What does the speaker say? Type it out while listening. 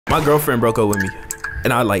My girlfriend broke up with me,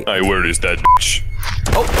 and I like. Hey, where is that bitch?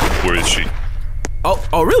 Oh, where is she?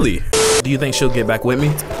 Oh, really? Do you think she'll get back with me?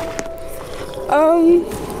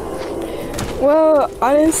 Well,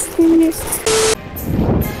 honestly.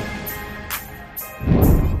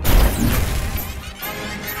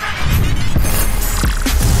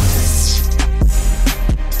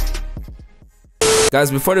 Guys,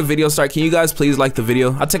 before the video start, can you guys please like the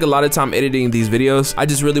video? I take a lot of time editing these videos. I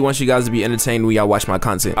just really want you guys to be entertained when y'all watch my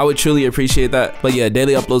content. I would truly appreciate that. But yeah,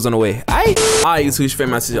 daily uploads on the way. Alright, YouTube fan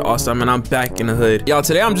message awesome, and I'm back in the hood. Y'all,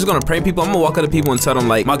 today I'm just gonna prank people. I'm gonna walk up to people and tell them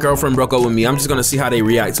like my girlfriend broke up with me. I'm just gonna see how they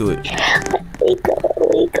react to it.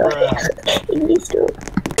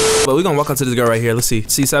 But we're gonna walk up to this girl right here. Let's see.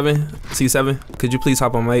 C7, could you please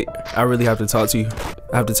hop on mic? I really have to talk to you.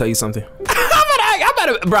 I have to tell you something.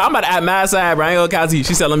 Bro, I'm about to act mad sad, bro. I ain't gonna count to you.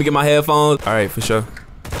 She said, let me get my headphones. All right, for sure.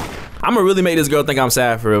 I'm gonna really make this girl think I'm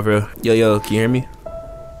sad, for real, for real. Yo, can you hear me?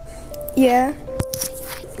 Yeah.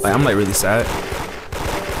 Like, I'm like really sad.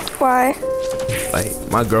 Why? Like,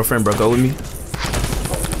 my girlfriend broke up with me.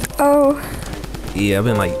 Oh. Yeah, I've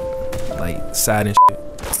been like sad and shit.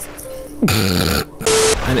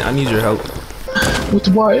 I need your help. With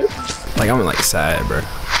what? Like, I'm like sad, bro.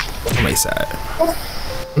 I'm like sad.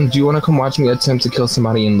 Do you want to come watch me attempt to kill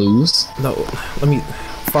somebody and lose? No,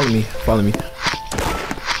 follow me.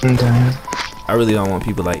 Okay. I really don't want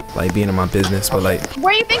people like being in my business, but like.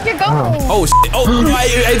 Where you think you're going? Oh shit! Oh,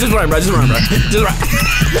 hey, just run, bro. Just run.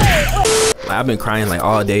 Like, I've been crying like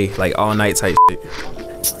all day, like all night type shit.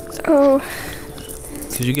 Oh.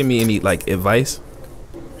 Could you give me any like advice?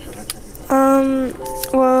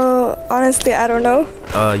 Well, honestly, I don't know.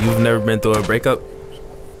 You've never been through a breakup?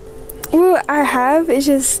 Well, I have. It's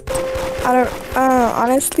just, I don't,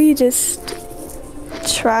 honestly, just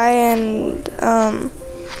try and, I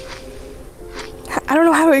don't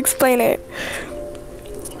know how to explain it.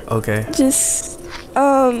 Okay. Just,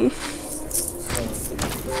 I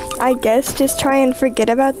guess just try and forget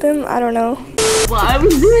about them. I don't know. What I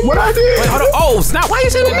did? Wait, hold on. Oh, snap. Why you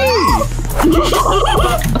saying me? Bro, you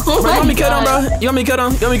want me to cut him, bro? You want me to cut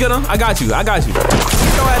him? I got you. Sit your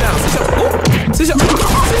ass down. Sit your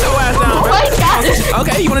ass down, bro.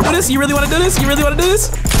 Okay, you wanna do this? You really wanna do this?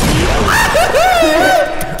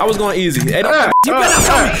 I was going easy. Hey, don't, you better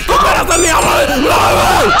tell me.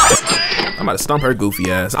 I'm about to stomp her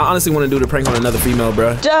goofy ass. I honestly want to do the prank on another female,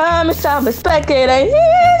 bro.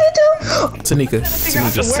 Tanika.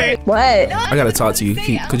 What? I gotta talk to you.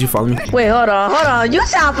 Could you follow me? Wait, hold on. You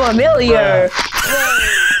sound familiar.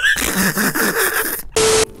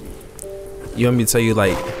 You want me to tell you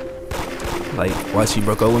like why she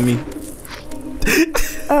broke up with me?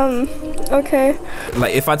 Okay.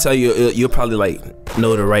 Like if I tell you, you'll probably like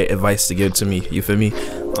know the right advice to give to me. You feel me?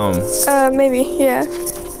 Maybe, yeah.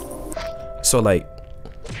 So like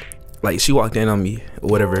she walked in on me or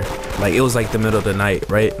whatever. Like it was like the middle of the night,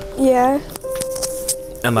 right? Yeah.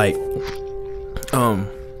 And like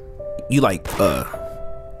you like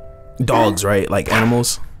dogs, right? Like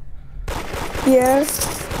animals. Yeah.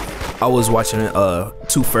 I was watching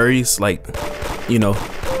two furries, like, you know,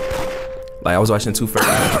 like I was watching two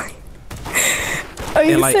furries. Are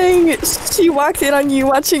you like, saying she walked in on you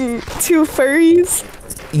watching two furries?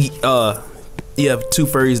 Yeah, two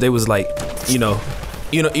furries. They was like, you know.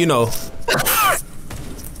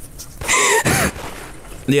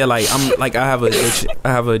 Yeah, like I'm like I have an addiction.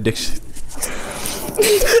 I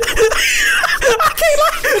can't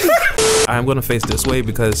lie. I'm gonna face this way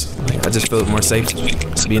because like, I just feel more safe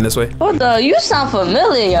being this way. What the? You sound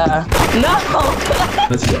familiar. No.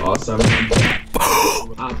 This is awesome.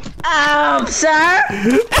 Sir.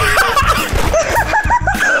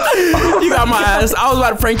 You got my ass. I was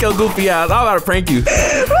about to prank your goofy ass. I was about to prank you.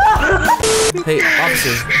 Hey,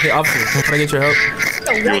 officer. Can I get your help?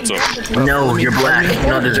 What's up? No, you're black. You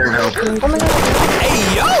don't deserve help. Hey,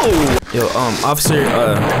 yo, officer.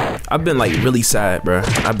 I've been like really sad, bro.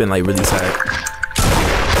 I've been like really sad.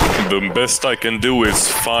 The best I can do is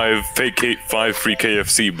 5 free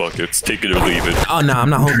KFC buckets. Take it or leave it. Oh no, I'm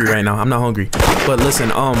not hungry right now. I'm not hungry. But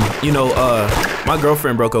listen, you know, my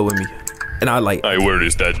girlfriend broke up with me, and I like. Hey, where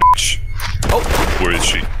is that bitch? Oh, where is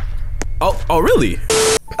she? Oh, really?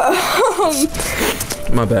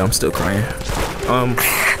 My bad. I'm still crying.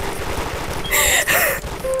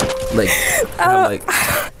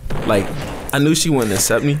 Like, I knew she wouldn't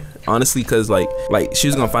accept me, honestly, cause like she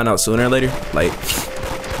was gonna find out sooner or later, like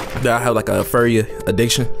that I have like a furry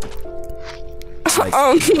addiction. Like,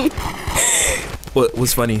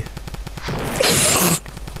 what's funny?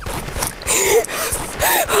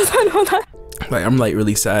 Hold on. Like I'm like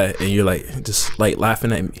really sad, and you're like just like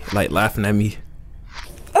laughing at me,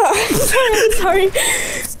 I'm sorry.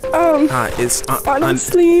 It's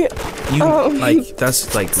honestly, you like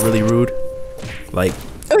that's like really rude. Like.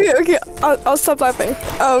 Okay, I'll stop laughing.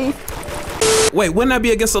 Wait, wouldn't that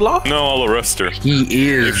be against the law? No, I'll arrest her. He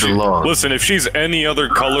is the law. Listen, if she's any other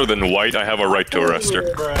color than white, I have a right to arrest her.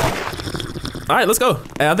 All right, let's go.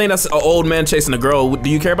 Hey, I think that's an old man chasing a girl. Do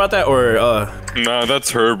you care about that or Nah, that's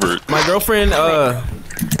Herbert. my girlfriend?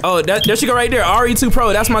 Oh, there she go right there. RE2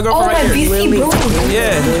 Pro. That's my girlfriend right there.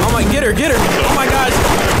 Yeah. Oh my, get her. Oh my gosh.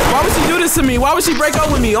 Why would she do this to me? Why would she break up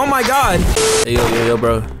with me? Oh my god. Hey, yo,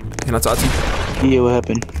 bro. Can I talk to you? Yeah, what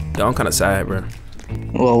happened? Yo, I'm kind of sad, bro.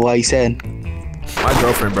 Well, why you sad? My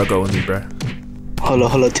girlfriend broke up with me, bro.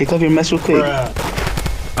 Hold on. Take off your mask real quick.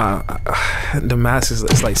 The mask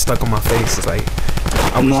is like stuck on my face. It's like.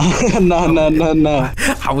 No.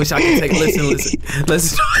 I wish I could take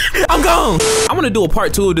listen. I'm gone. I want to do a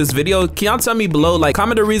part 2 of this video. Can y'all tell me below, like,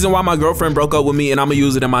 comment the reason why my girlfriend broke up with me, and I'm gonna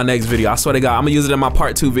use it in my next video. I swear to God, I'm gonna use it in my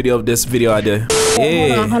part 2 video of this video I did.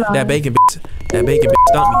 Yeah, hold on. That bacon bitch stumped me.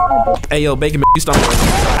 Hey yo, bacon bitch, you stumped me.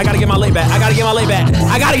 I gotta get my lay back. I gotta get my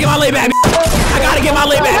lay back.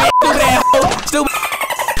 Stupid asshole. Stupid.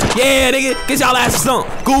 Yeah, nigga, get y'all ass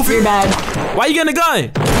stumped. Goofy. You're bad. Why you getting a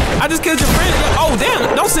gun? I just killed your friend. Oh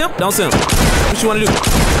damn! Don't simp. What you wanna do?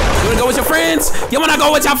 You wanna go with your friends? You wanna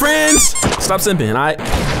go with your friends? Stop simping, alright?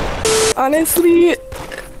 Honestly,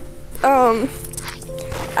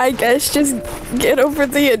 I guess just get over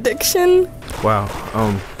the addiction. Wow.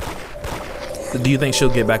 Do you think she'll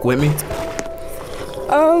get back with me?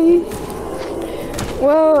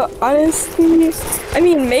 Well, honestly, I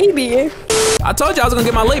mean, maybe. I told you I was gonna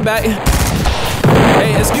get my lay back.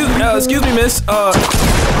 Hey, excuse me, miss. Bro,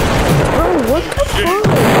 what the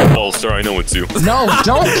fuck? Oh, sir, I know it's you. No,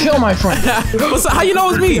 don't kill my friend. What's up? How you know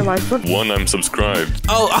it's me? 1, I'm subscribed.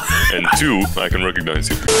 Oh. And 2, I can recognize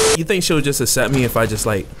you. You think she'll just accept me if I just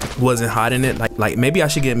like wasn't hiding it? Like maybe I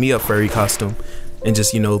should get me a furry costume and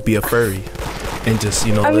just, you know, be a furry and just,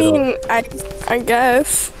 you know. I mean, I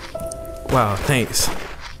guess. Wow, thanks.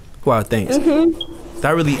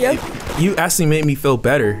 That really, you actually made me feel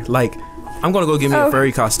better. Like, I'm gonna go get me a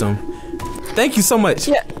furry costume. Thank you so much.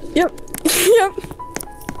 Yeah, yep.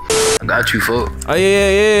 I got you, folk. Oh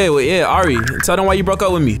yeah, Ari, tell them why you broke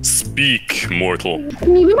up with me. Speak, mortal.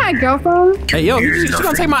 Can you be my girlfriend? Hey yo, she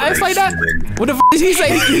gonna take my ex like that? What the f did he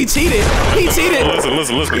say? He cheated.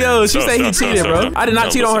 Listen. Yo, she said he cheated, bro. I did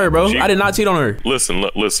not cheat on her, bro. I did not cheat on her. Listen.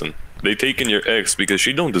 They taken your ex because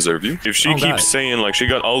she don't deserve you. If she keeps saying like she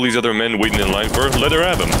got all these other men waiting in line for her, let her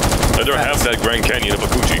have them. Let her have that Grand Canyon of a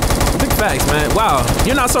coochie. Big facts, man. Wow,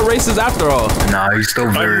 you're not so racist after all. Nah, he's still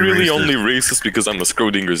very I'm really racist. only racist because I'm a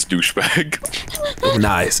Schrodinger's douchebag.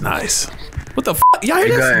 Nice. What the f? Y'all hear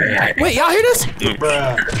this? Wait, y'all hear this?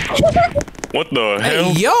 What the hell?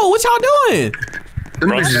 Hey, yo, what y'all doing?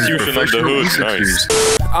 Prostitution of the hood, nice.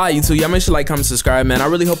 Alright, YouTube, y'all make sure to like, comment, subscribe, man. I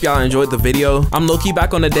really hope y'all enjoyed the video. I'm low-key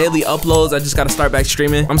back on the daily uploads. I just gotta start back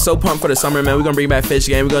streaming. I'm so pumped for the summer, man. We're gonna bring back Fish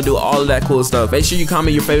Game. We're gonna do all of that cool stuff. Make sure you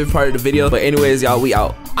comment your favorite part of the video. But anyways, y'all, we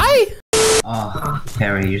out. Aye. Oh,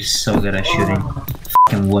 Harry, you're so good at shooting.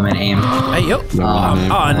 F***ing woman aim. Hey, yo. Oh,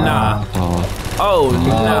 nah. Oh,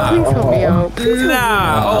 nah.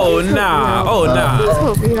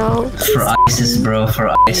 For ISIS, bro. For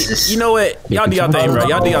ISIS. You know what? Y'all do y'all thing, bro.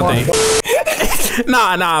 Y'all do y'all thing.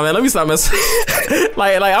 Nah, man. Let me stop messing.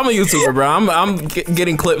 like I'm a YouTuber, bro. I'm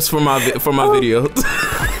getting clips for my video.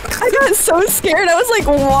 I got so scared. I was like,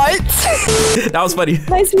 what? That was funny.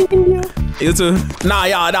 Nice meeting you. You too.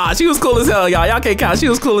 Nah. She was cool as hell, y'all. Y'all can't count. She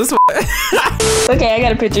was cool as fuck. Okay, I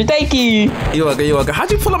got a picture. Thank you. You're welcome. How'd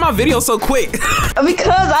you pull up my video so quick? Because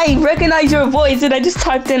I recognize your voice and I just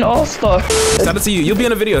typed in All-Star. Shout out to you. You'll be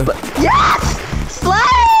in a video. Yes!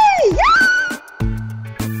 Slay!